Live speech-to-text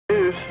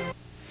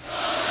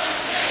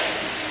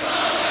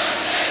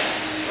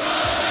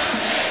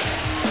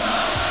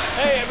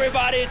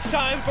It's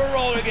time for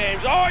Roller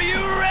Games. Are you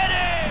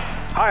ready?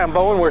 Hi, I'm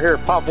Bowen. We're here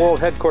at Pop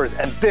World headquarters,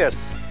 and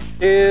this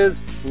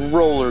is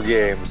Roller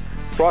Games,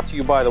 brought to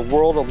you by the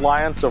World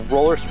Alliance of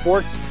Roller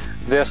Sports.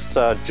 This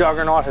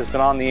juggernaut has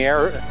been on the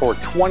air for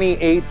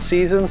 28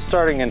 seasons,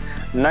 starting in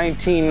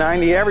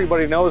 1990.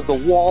 Everybody knows the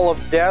wall of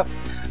death,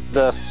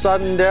 the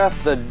sudden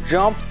death, the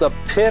jump, the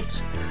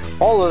pit,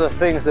 all of the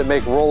things that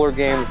make Roller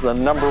Games the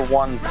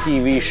 #1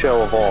 TV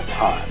show of all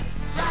time.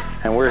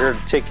 And we're here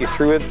to take you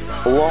through it,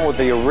 along with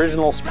the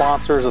original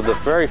sponsors of the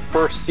very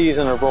first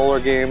season of Roller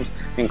Games,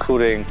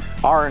 including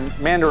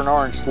Mandarin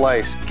Orange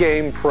Slice,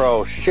 Game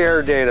Pro,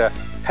 Share Data,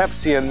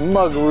 Pepsi, and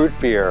Mug Root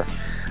Beer.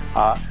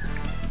 I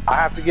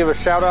have to give a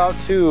shout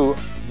out to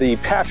the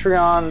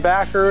Patreon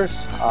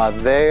backers.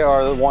 They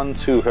are the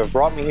ones who have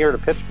brought me here to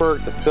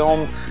Pittsburgh to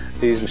film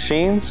these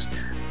machines.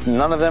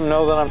 None of them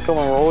know that I'm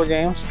filming Roller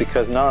Games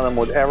because none of them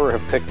would ever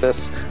have picked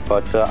this,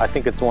 but I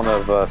think it's one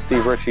of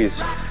Steve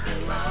Ritchie's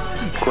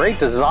great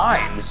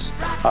designs.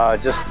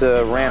 Just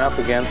ran up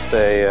against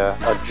a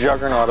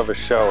juggernaut of a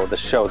show, the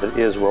show that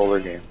is Roller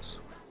Games.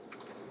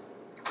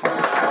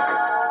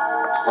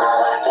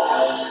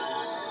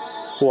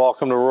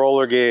 Welcome to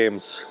Roller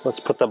Games. Let's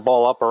put the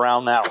ball up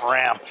around that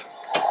ramp.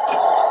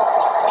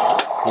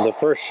 And the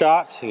first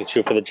shot, you can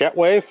shoot for the jet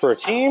wave for a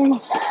team,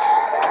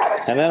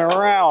 and then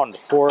around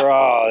for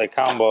the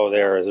combo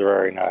there is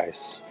very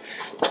nice.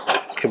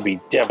 Could be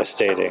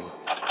devastating.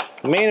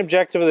 The main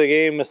objective of the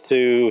game is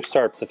to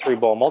start the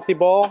 3-ball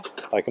multi-ball.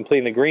 By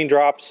completing the green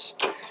drops,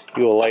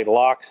 you will light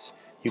locks.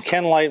 You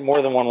can light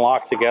more than one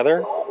lock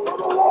together.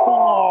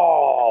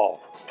 Oh.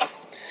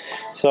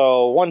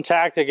 So one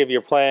tactic if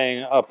you're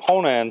playing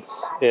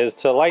opponents is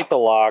to light the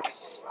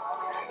locks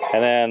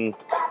and then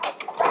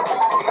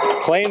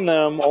claim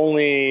them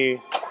only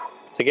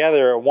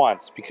together at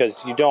once,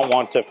 because you don't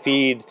want to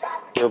feed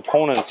your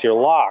opponents your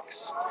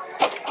locks.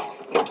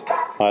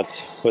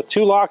 But with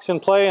 2 locks in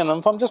play, and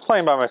if I'm just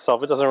playing by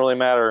myself, it doesn't really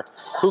matter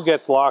who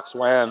gets locks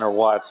when or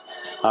what,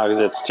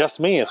 because it's just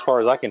me as far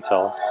as I can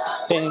tell.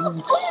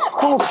 And,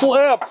 oh,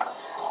 flip!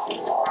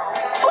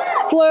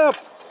 Flip!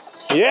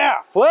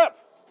 Yeah, flip!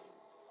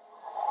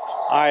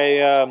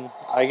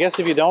 I guess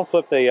if you don't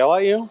flip, they yell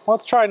at you.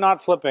 Let's try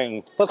not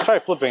flipping. Let's try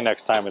flipping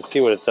next time and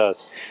see what it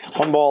does.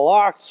 1 ball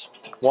locked,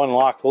 1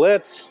 lock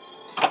lit.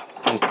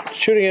 And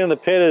shooting it in the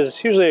pit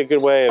is usually a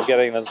good way of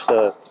getting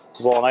the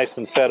ball nice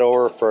and fed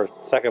over for a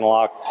second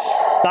lock.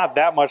 It's not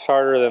that much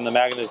harder than the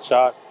magnet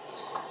shot.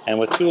 And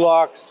with 2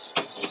 locks,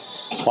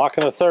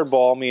 locking the 3rd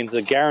ball means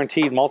a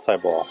guaranteed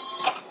multi-ball.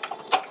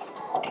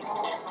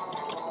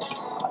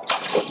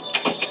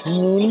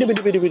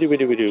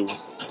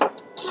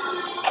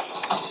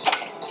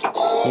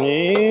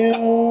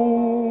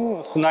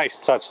 It's a nice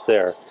touch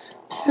there.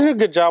 You did a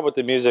good job with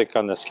the music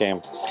on this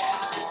game.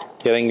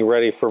 Getting you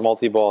ready for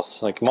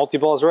multi-balls. Like,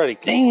 multi-ball's ready.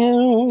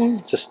 You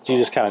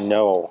just kind of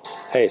know,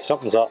 hey,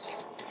 something's up.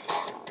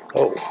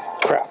 Oh,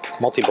 crap,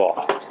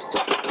 multi-ball.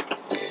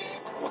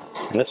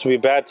 And this would be a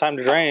bad time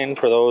to drain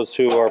for those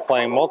who are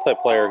playing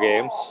multiplayer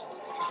games.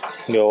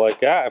 You go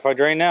like, ah, if I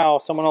drain now,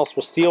 someone else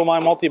will steal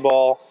my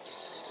multi-ball.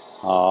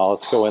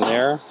 Let's go in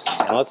there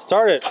and let's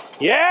start it.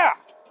 Yeah!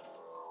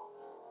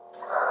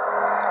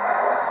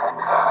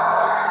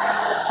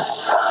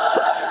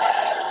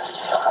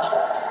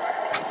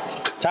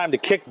 Time to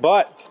kick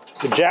butt.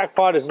 The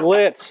jackpot is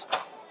lit.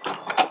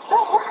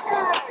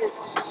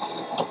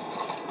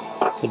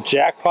 The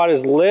jackpot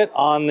is lit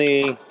on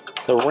the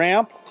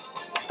ramp.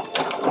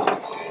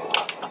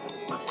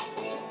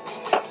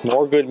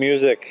 More good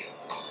music.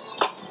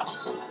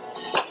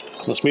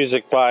 This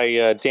music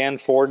by Dan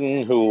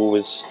Forden, who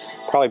is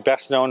probably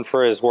best known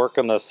for his work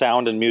on the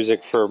sound and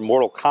music for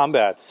Mortal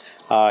Kombat.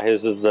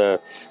 His is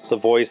the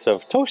voice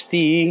of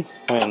Toasty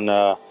when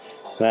that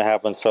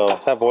happens. So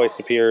that voice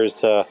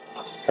appears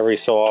every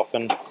so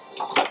often.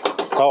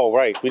 Oh,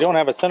 right. We don't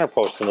have a center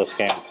post in this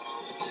game.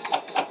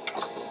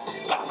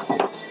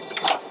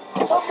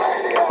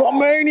 The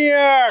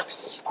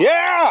Maniacs!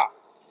 Yeah!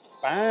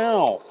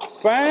 Bow!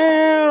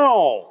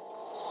 Bow!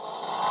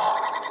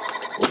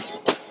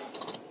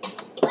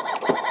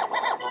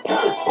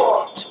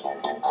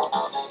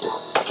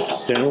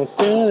 Dun,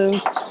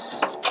 dun.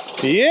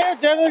 Yeah,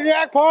 the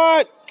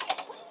jackpot!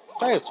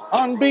 That's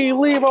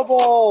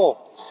unbelievable!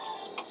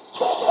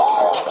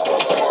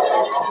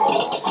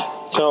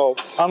 So,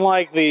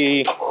 unlike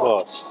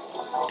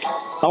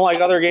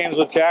other games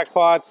with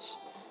jackpots,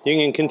 you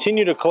can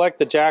continue to collect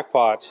the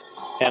jackpot,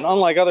 and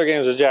unlike other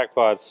games with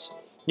jackpots,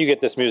 you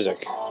get this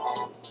music.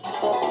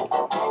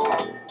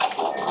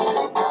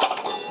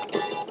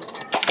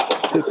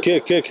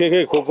 Kick,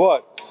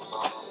 what?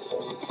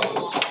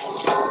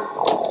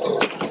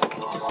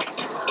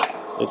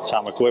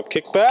 Atomic whip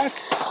kickback.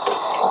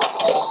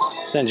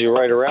 Sends you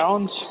right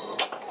around.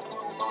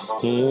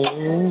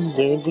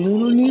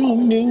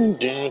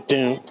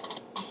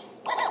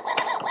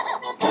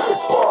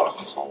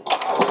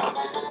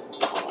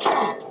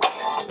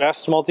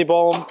 Best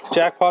multi-ball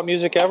jackpot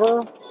music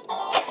ever?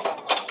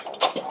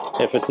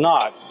 If it's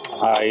not,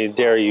 I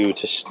dare you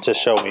to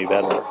show me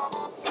better.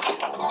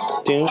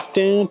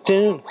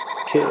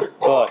 kick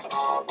butt.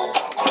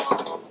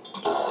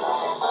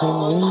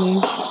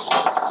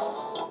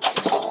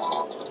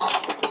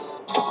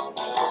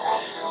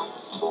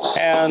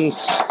 And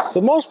for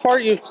the most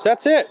part,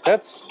 that's it.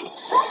 It's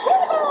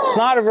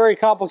not a very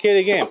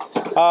complicated game.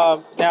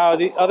 Now,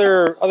 the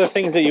other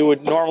things that you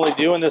would normally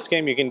do in this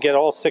game, you can get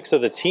all 6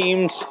 of the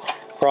teams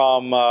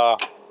from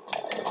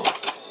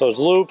those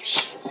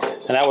loops,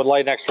 and that would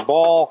light an extra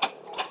ball.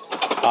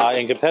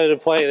 In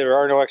competitive play, there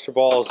are no extra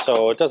balls,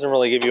 so it doesn't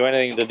really give you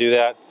anything to do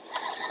that.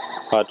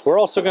 But we're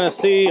also going to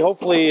see,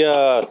 hopefully,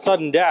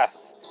 sudden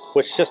death,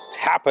 which just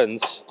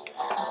happens.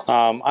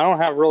 I don't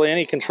have really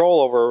any control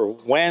over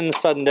when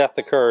sudden death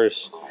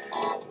occurs.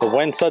 But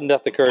when sudden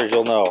death occurs,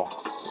 you'll know.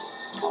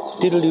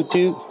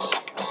 Doodle-doo-doo.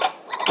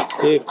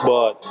 Kick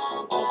butt.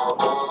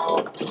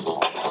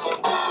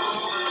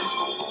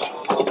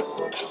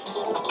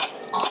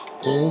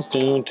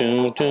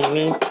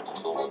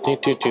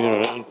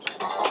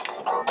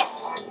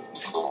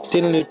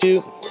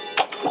 Diddle-doo-doo.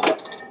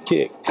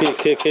 Kick,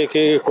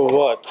 for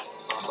what?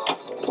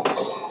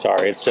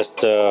 Sorry, it's just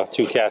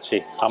too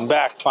catchy. I'm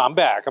back.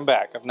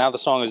 Now the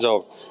song is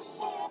over.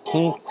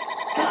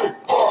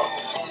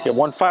 Get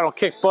one final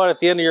kick butt at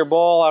the end of your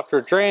ball after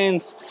it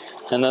drains,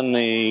 and then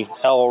the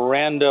El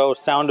Rando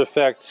sound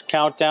effect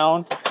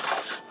countdown.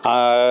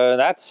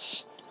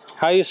 That's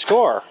how you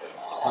score.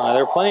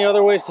 There are plenty of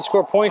other ways to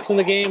score points in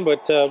the game,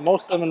 but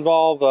most of them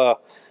involve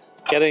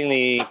getting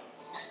the...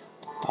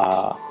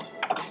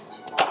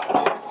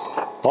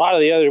 a lot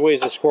of the other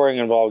ways of scoring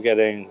involve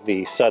getting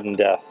the sudden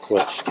death,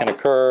 which can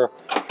occur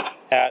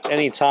at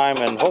any time,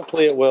 and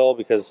hopefully it will,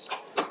 because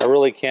I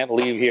really can't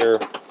leave here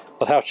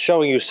without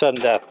showing you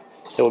sudden death.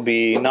 It would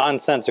be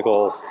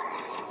nonsensical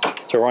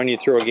to run you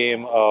through a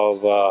game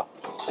of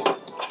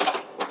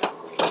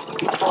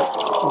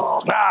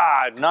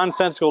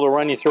nonsensical to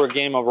run you through a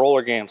game of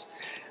roller games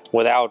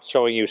without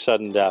showing you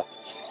sudden death.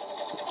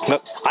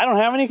 But I don't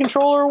have any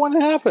control over when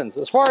it happens,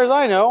 as far as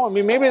I know. I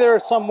mean, maybe there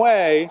is some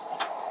way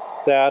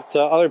that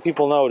other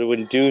people know to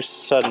induce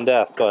sudden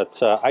death, but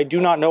I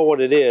do not know what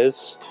it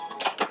is,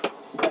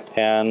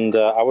 and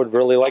I would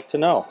really like to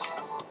know.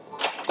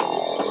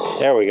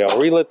 There we go,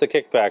 relit the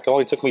kickback. It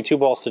only took me 2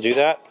 balls to do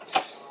that.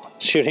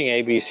 Shooting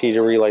ABC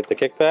to relight the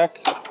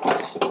kickback.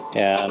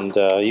 And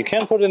you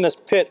can put in this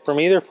pit from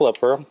either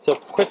flipper. It's a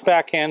quick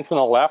backhand from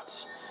the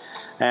left.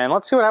 And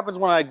let's see what happens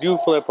when I do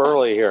flip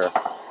early here.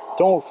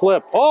 Don't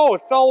flip. Oh,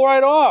 it fell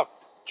right off.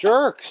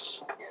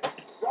 Jerks.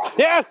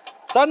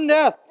 Yes, sudden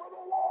death.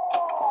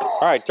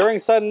 All right, during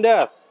sudden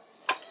death,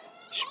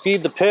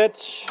 feed the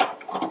pit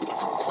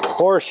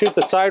or shoot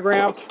the side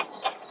ramp.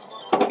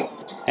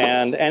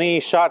 And any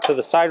shot to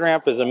the side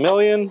ramp is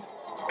 $1,000,000.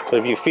 But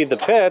if you feed the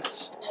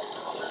pits,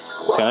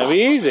 it's gonna be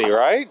easy,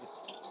 right?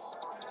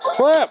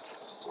 Flip.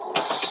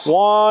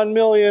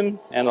 1,000,000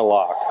 and a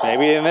lock.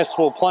 Maybe and this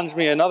will plunge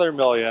me another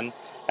 $1,000,000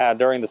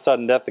 during the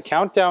sudden death. The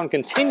countdown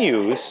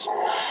continues.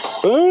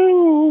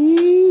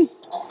 Boom.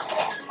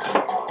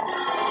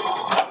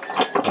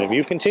 And if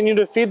you continue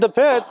to feed the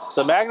pits,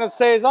 the magnet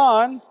stays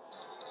on.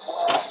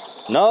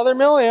 Another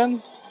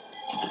 $1,000,000.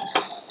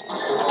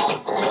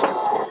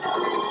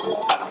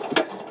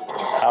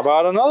 How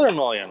about another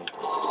 $1,000,000?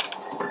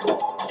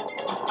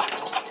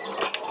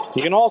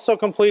 You can also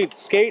complete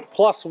Skate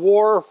plus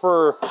War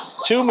for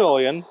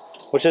 $2,000,000,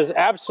 which is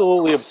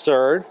absolutely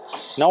absurd.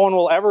 No one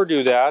will ever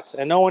do that,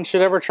 and no one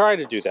should ever try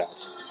to do that.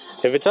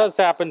 If it does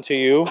happen to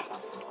you,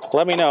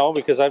 let me know,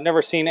 because I've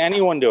never seen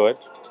anyone do it,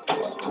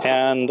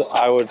 and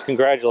I would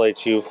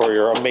congratulate you for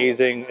your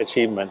amazing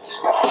achievement.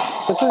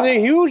 This is a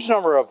huge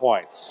number of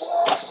points.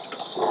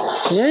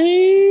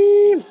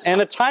 And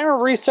the timer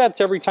resets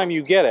every time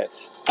you get it.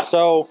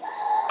 So,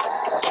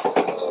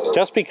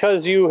 just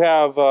because you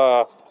have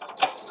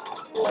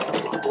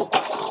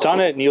done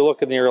it and you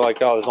look and you're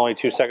like, oh, there's only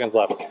 2 seconds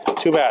left.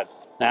 Too bad.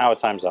 Now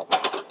time's up.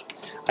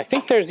 I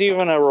think there's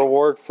even a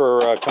reward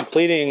for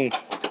completing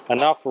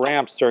enough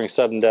ramps during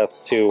sudden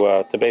death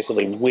to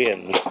basically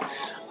win.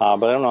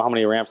 But I don't know how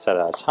many ramps that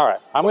has. All right,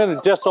 I'm going to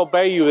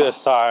disobey you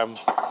this time.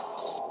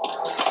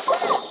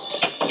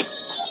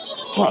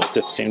 Well, it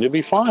just seemed to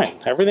be fine.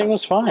 Everything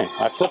was fine.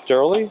 I flipped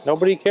early.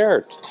 Nobody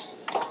cared.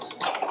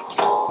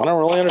 I don't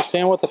really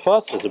understand what the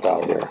fuss is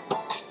about here.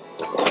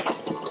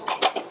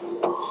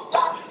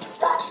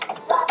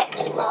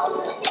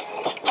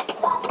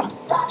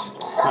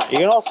 You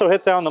can also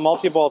hit down the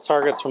multi-ball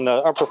targets from the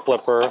upper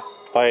flipper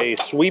by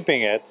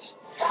sweeping it.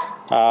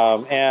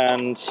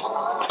 And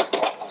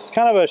it's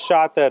kind of a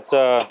shot that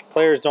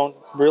players don't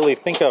really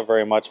think of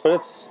very much, but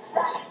it's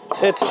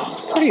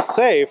pretty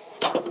safe,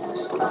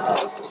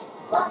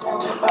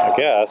 I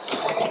guess.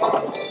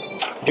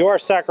 You are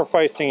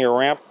sacrificing your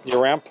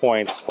ramp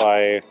points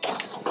by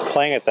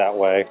playing it that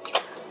way.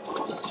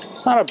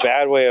 It's not a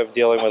bad way of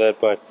dealing with it,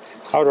 but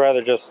I would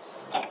rather just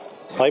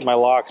light my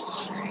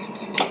locks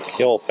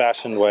the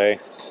old-fashioned way.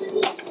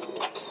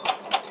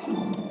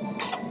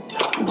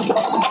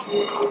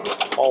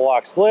 All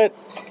locks lit.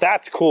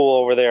 That's cool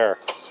over there.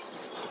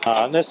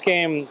 In this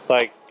game,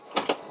 like,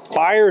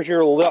 fires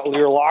your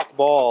locked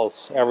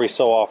balls every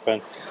so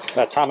often.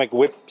 Atomic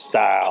whip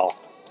style.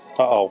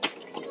 Uh-oh.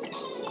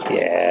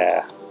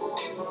 Yeah.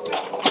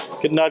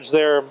 Good nudge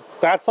there.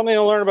 That's something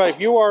to learn about. If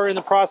you are in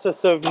the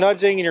process of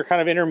nudging and you're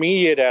kind of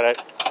intermediate at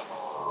it,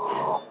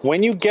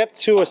 when you get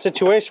to a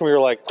situation where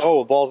you're like,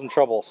 oh, the ball's in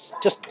trouble,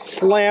 just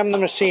slam the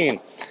machine.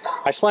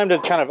 I slammed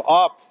it kind of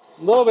up,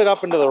 a little bit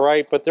up into the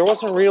right, but there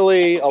wasn't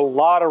really a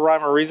lot of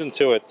rhyme or reason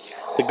to it.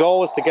 The goal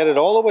was to get it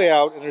all the way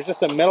out, and there's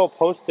just a metal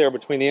post there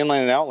between the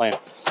inlane and outlane.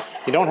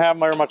 You don't have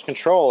very much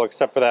control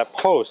except for that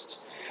post,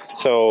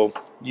 so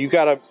you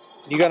gotta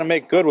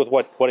make good with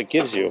what it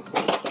gives you.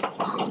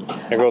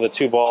 There go the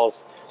two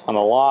balls on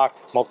the lock.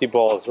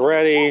 Multi-ball is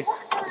ready.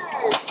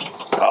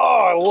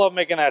 Oh, I love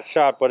making that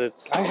shot, but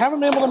I haven't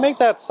been able to make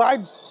that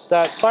side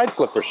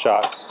flipper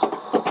shot.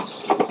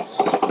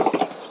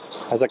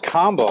 As a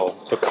combo,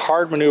 the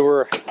card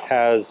maneuver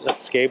has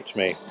escaped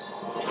me.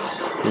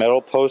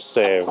 Metal post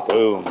save,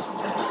 boom.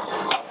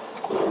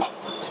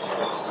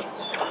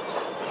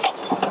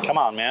 Come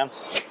on, man.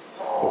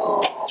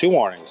 2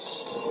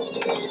 warnings.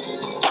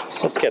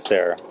 Let's get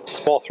there. It's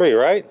ball 3,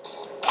 right?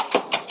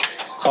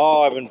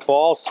 Oh, I've been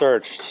ball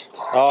searched.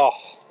 Oh,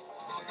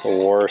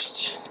 the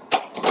worst.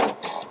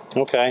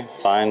 Okay,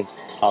 fine.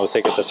 I'll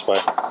take it this way.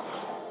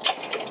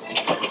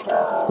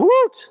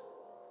 Woot!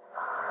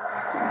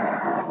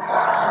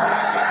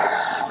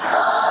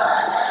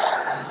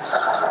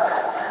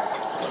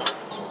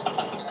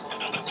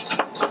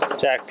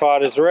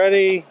 Jackpot is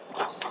ready.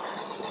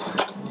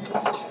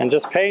 And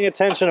just paying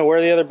attention to where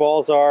the other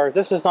balls are.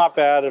 This is not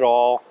bad at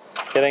all.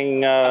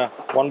 Getting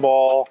 1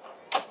 ball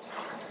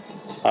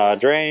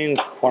drained,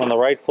 1 on the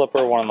right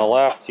flipper, 1 on the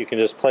left. You can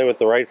just play with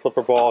the right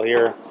flipper ball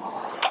here.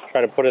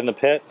 Try to put it in the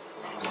pit.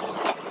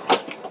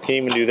 Can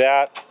even do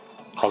that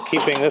while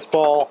keeping this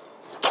ball.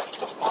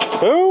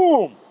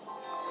 Boom!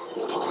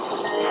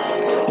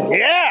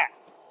 Yeah!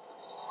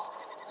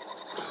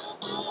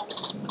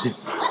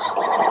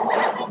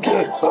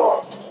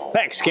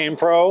 Thanks, Game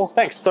Pro.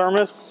 Thanks,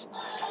 Thermos.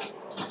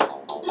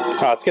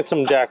 Let's get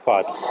some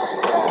jackpots.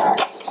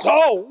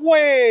 Oh,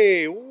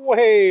 way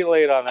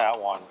late on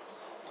that one.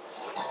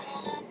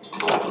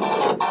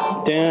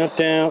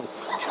 Down.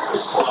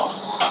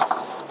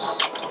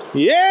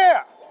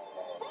 Yeah!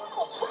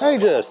 Hey,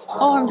 just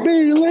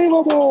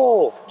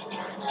unbelievable!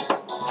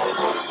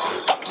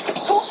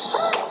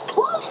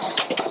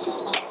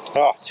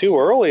 Oh, too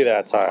early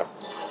that time.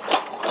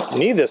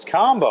 Need this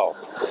combo.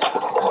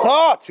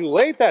 Oh, too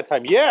late that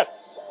time.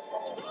 Yes!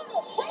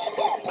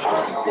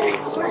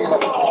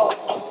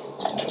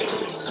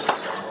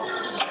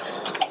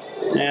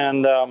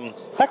 And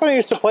back when I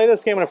used to play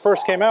this game when it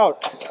first came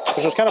out,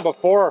 which was kind of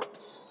before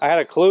I had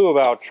a clue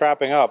about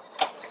trapping up,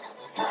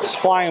 just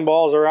flying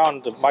balls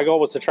around. My goal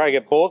was to try to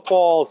get both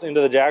balls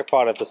into the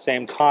jackpot at the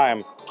same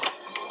time.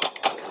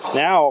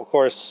 Now, of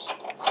course,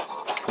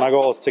 my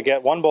goal is to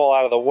get 1 ball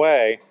out of the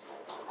way.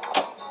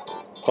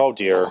 Oh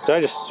dear, did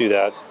I just do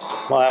that?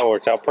 Well, that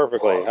worked out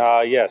perfectly.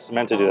 Yes, I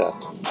meant to do that.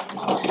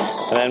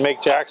 And then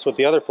make jacks with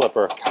the other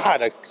flipper.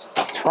 God, I'm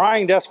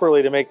trying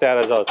desperately to make that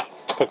as a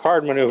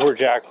card maneuver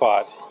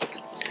jackpot.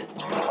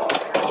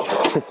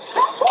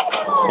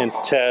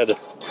 Instead,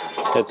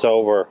 it's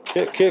over.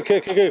 Kick,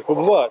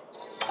 what?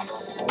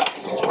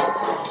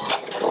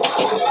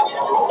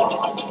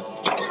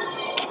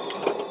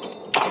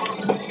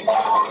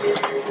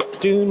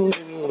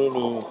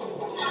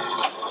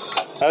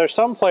 Now, there's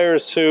some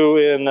players who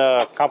in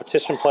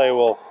competition play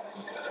will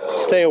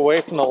stay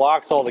away from the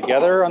locks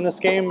altogether on this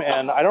game,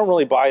 and I don't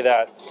really buy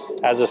that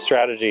as a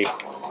strategy.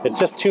 It's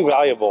just too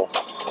valuable.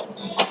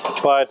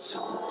 But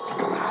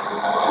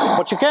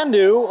what you can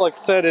do, like I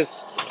said,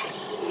 is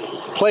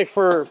play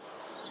to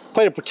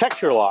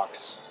protect your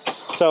locks.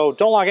 So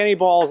don't lock any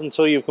balls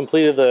until you've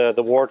completed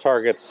the war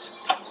targets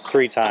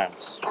 3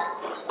 times.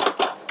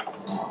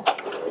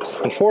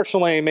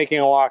 Unfortunately, making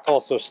a lock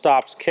also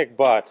stops kick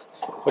butt,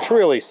 which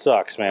really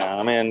sucks, man.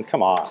 I mean,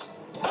 come on.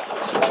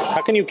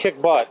 How can you kick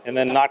butt and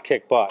then not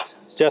kick butt?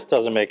 It just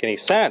doesn't make any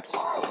sense.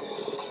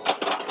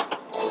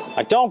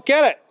 I don't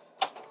get it.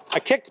 I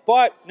kicked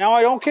butt, now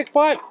I don't kick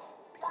butt?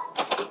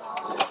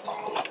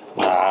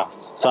 Nah,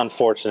 it's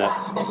unfortunate.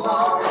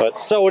 But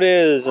so it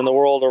is in the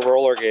world of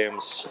roller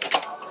games.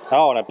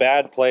 Oh, and a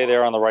bad play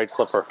there on the right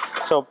flipper.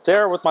 So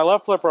there with my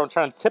left flipper, I'm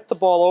trying to tip the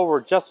ball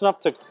over just enough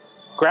to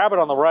grab it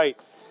on the right,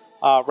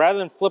 rather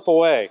than flip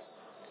away.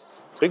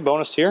 Big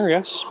bonus here,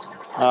 yes.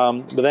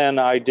 But then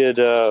I did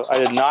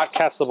not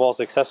catch the ball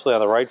successfully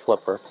on the right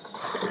flipper.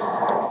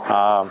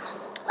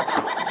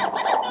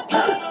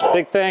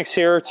 Big thanks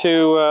here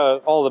to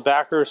all the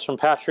backers from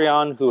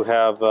Patreon who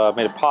have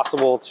made it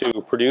possible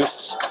to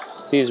produce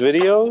these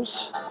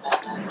videos.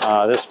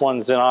 This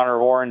one's in honor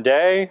of Warren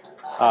Day.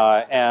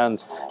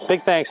 And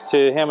big thanks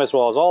to him as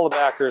well as all the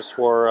backers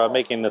for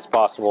making this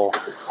possible.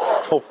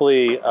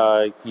 Hopefully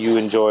you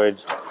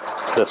enjoyed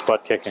this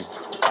butt kicking.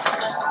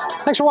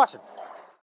 Thanks for watching.